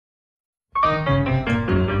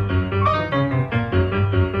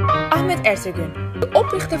Ertegün. De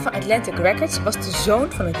oprichter van Atlantic Records was de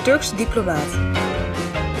zoon van een Turkse diplomaat.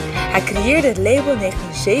 Hij creëerde het label in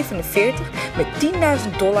 1947 met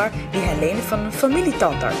 $10.000 die hij leende van een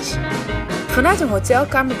familietandarts. Vanuit een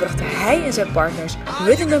hotelkamer brachten hij en zijn partners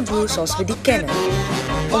rhythm and blues zoals we die kennen.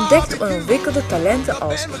 Ontdekte en ontwikkelde talenten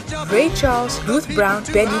als Ray Charles, Ruth Brown,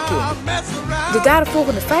 Benny King. De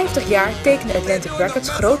daaropvolgende 50 jaar tekende Atlantic Records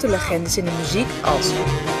grote legendes in de muziek als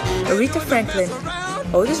Aretha Franklin,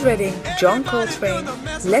 Otis Redding, John Coltrane,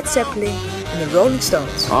 Led Zeppelin en de Rolling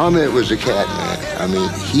Stones. Ahmet was a cat, man. I mean,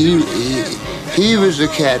 he was a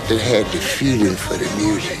cat that had the feeling for the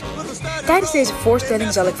music. Tijdens deze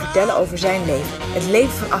voorstelling zal ik vertellen over zijn leven, het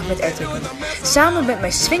leven van Ahmet Ertegün. Samen met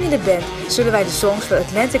mijn swingende band zullen wij de songs van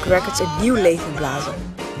Atlantic Records een nieuw leven blazen.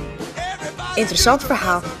 Interessant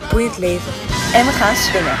verhaal, boeiend leven en we gaan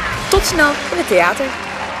swingen. Tot snel in het theater!